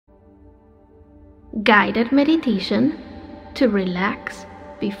guided meditation to relax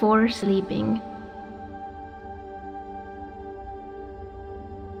before sleeping.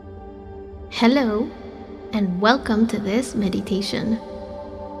 Hello, and welcome to this meditation.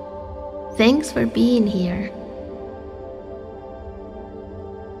 Thanks for being here.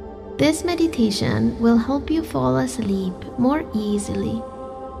 This meditation will help you fall asleep more easily.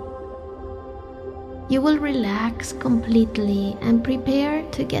 You will relax completely and prepare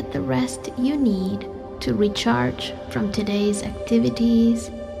to get the rest you need to recharge from today's activities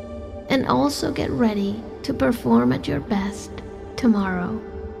and also get ready to perform at your best tomorrow.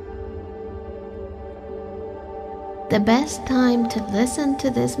 The best time to listen to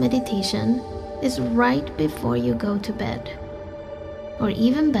this meditation is right before you go to bed, or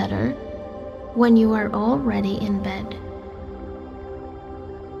even better, when you are already in bed.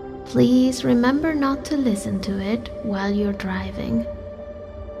 Please remember not to listen to it while you're driving.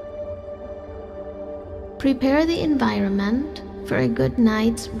 Prepare the environment for a good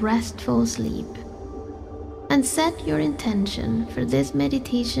night's restful sleep, and set your intention for this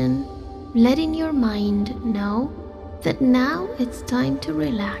meditation, letting your mind know that now it's time to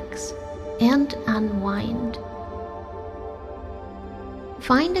relax and unwind.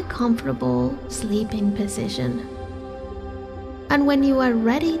 Find a comfortable sleeping position, and when you are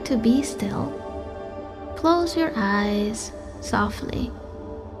ready to be still, close your eyes softly.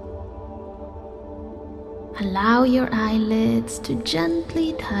 Allow your eyelids to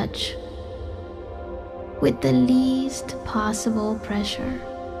gently touch with the least possible pressure.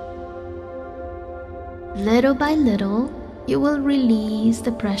 Little by little, you will release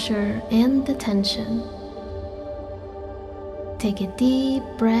the pressure and the tension. Take a deep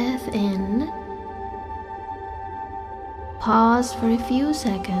breath in. Pause for a few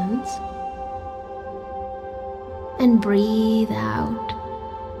seconds and breathe out.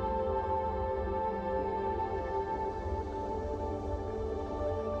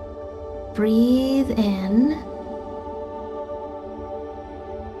 Breathe in.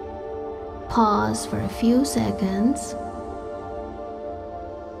 Pause for a few seconds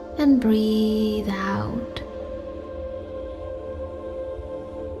and breathe out.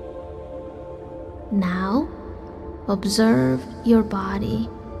 Now, observe your body.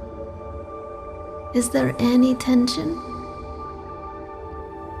 Is there any tension?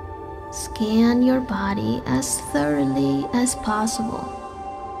 Scan your body as thoroughly as possible.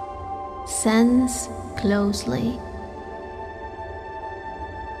 Sense closely.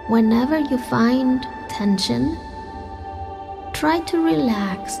 Whenever you find tension, try to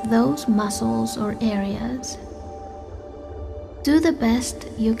relax those muscles or areas. Do the best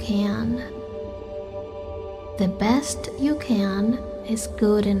you can. The best you can is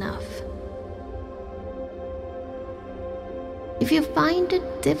good enough. If you find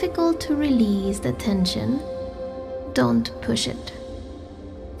it difficult to release the tension, don't push it.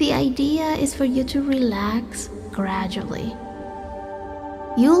 The idea is for you to relax gradually.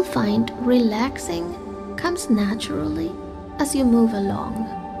 You'll find relaxing comes naturally as you move along.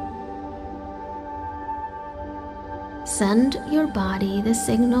 Send your body the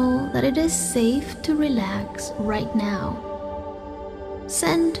signal that it is safe to relax right now.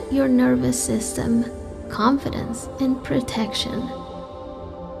 Send your nervous system confidence and protection.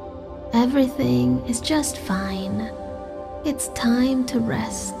 Everything is just fine. It's time to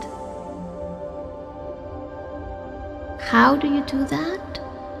rest. How do you do that?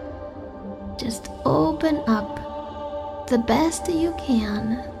 Just open up the best you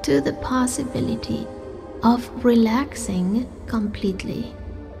can to the possibility of relaxing completely.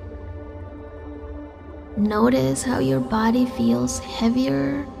 Notice how your body feels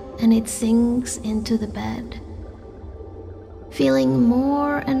heavier and it sinks into the bed, feeling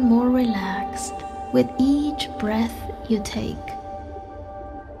more and more relaxed with each breath you take.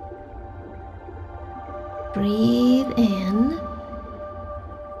 Breathe in.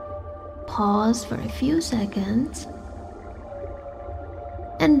 Pause for a few seconds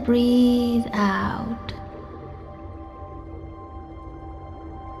and breathe out.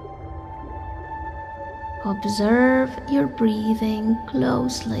 Observe your breathing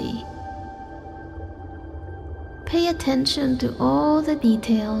closely. Pay attention to all the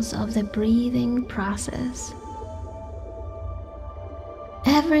details of the breathing process.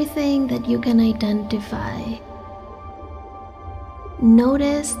 Everything that you can identify.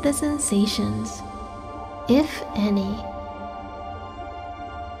 Notice the sensations, if any.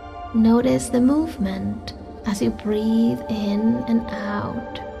 Notice the movement as you breathe in and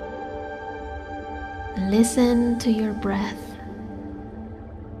out. Listen to your breath.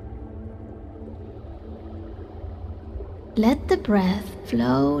 Let the breath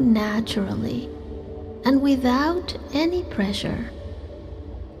flow naturally and without any pressure.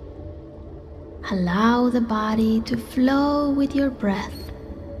 Allow the body to flow with your breath,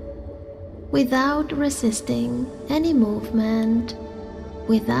 without resisting any movement,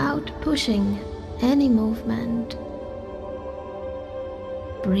 without pushing any movement.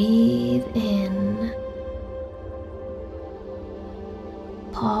 Breathe in.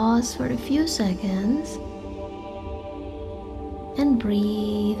 Pause for a few seconds and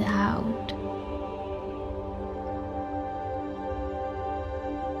breathe out.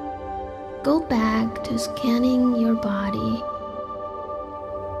 Go back to scanning your body.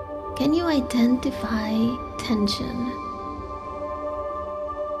 Can you identify tension?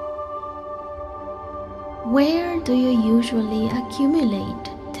 Where do you usually accumulate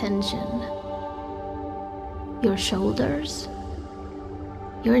tension? Your shoulders,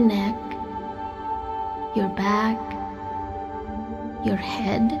 your neck, your back, your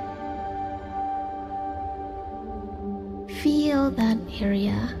head. Feel that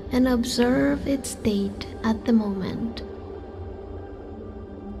area and observe its state at the moment.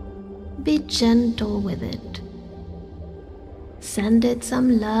 Be gentle with it. Send it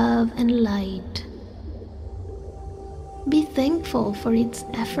some love and light. Be thankful for its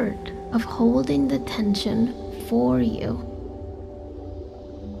effort of holding the tension for you.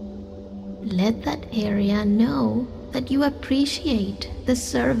 Let that area know that you appreciate the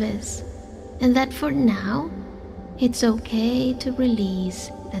service and that for now, it's okay to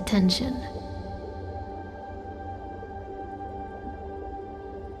release the tension.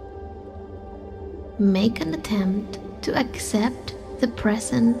 Make an attempt to accept the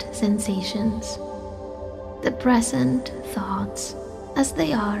present sensations, the present thoughts as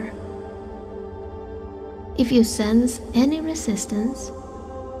they are. If you sense any resistance,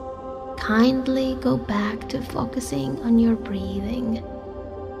 kindly go back to focusing on your breathing.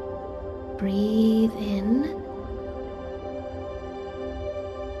 Breathe in.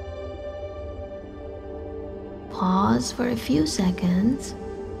 Pause for a few seconds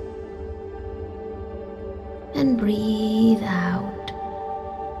and breathe out.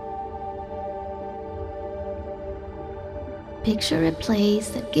 Picture a place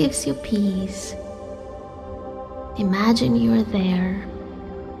that gives you peace. Imagine you are there.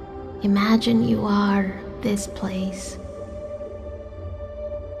 Imagine you are this place.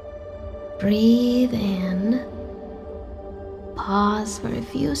 Breathe in. Pause for a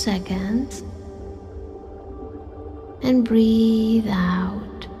few seconds and breathe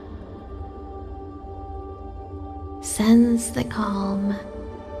out. Sense the calm.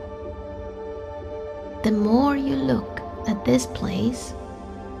 The more you look at this place,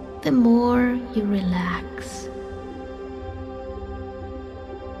 the more you relax.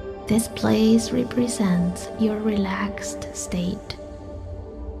 This place represents your relaxed state,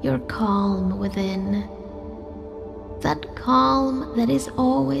 your calm within, that calm that is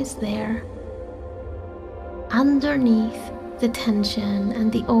always there, underneath the tension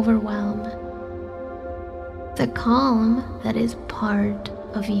and the overwhelm, the calm that is part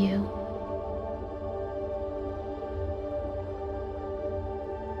of you.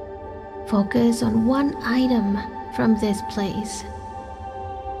 Focus on one item from this place: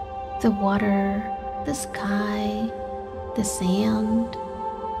 the water, the sky, the sand,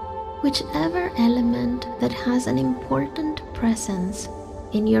 whichever element that has an important presence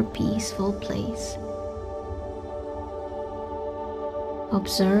in your peaceful place.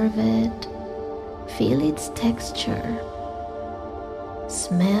 Observe it, feel its texture,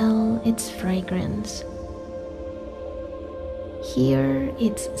 smell its fragrance, hear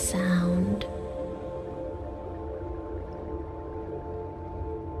its sound.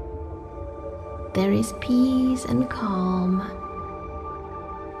 There is peace and calm.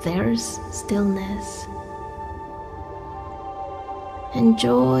 There's stillness.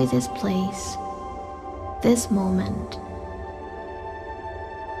 Enjoy this place, this moment.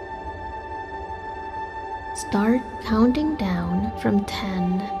 Start counting down from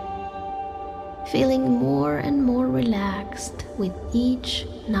 10, feeling more and more relaxed with each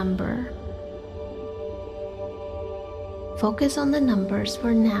number. Focus on the numbers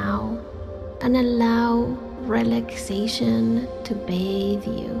for now and allow relaxation to bathe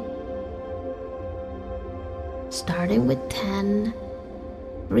you. Starting with 10,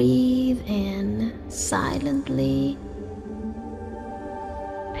 breathe in silently.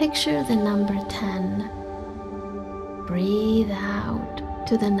 Picture the number 10. Breathe out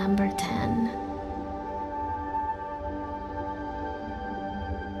to the number 10.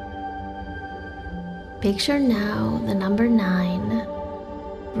 Picture now the number 9.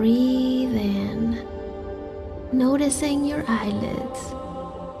 Breathe in, noticing your eyelids,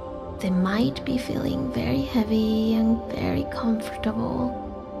 They might be feeling very heavy and very comfortable.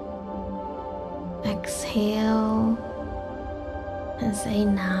 Exhale and say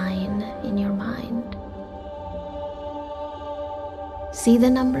 9 in your mind. See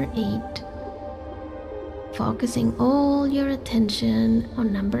the number 8, focusing all your attention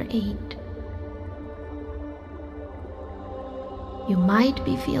on number 8. You might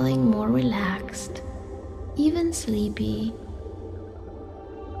be feeling more relaxed, even sleepy.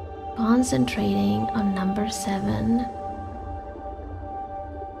 Concentrating on number 7.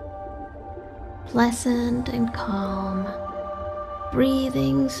 Pleasant and calm,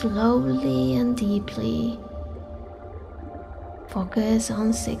 breathing slowly and deeply. Focus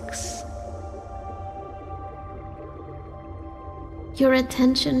on 6. Your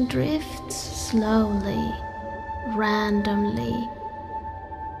attention drifts slowly, randomly.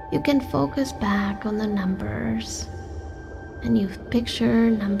 You can focus back on the numbers and you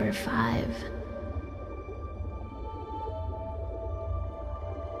picture number 5.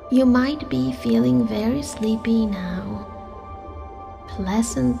 You might be feeling very sleepy now,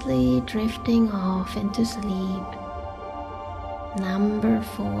 pleasantly drifting off into sleep. Number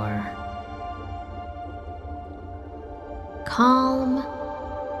 4. Calm,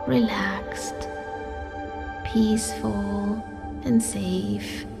 relaxed, peaceful, and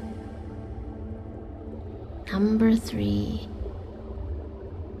safe. Number 3.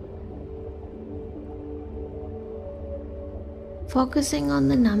 Focusing on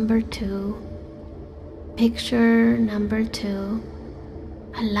the number 2, picture number 2,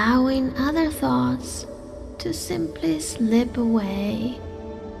 allowing other thoughts to simply slip away.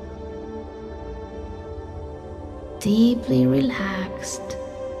 Deeply relaxed,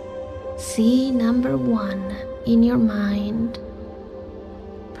 see number 1 in your mind,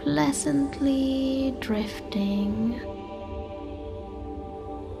 pleasantly drifting.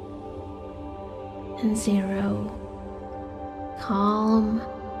 And 0. Calm,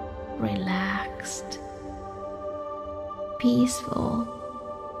 relaxed, peaceful,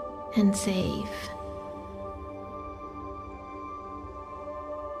 and safe.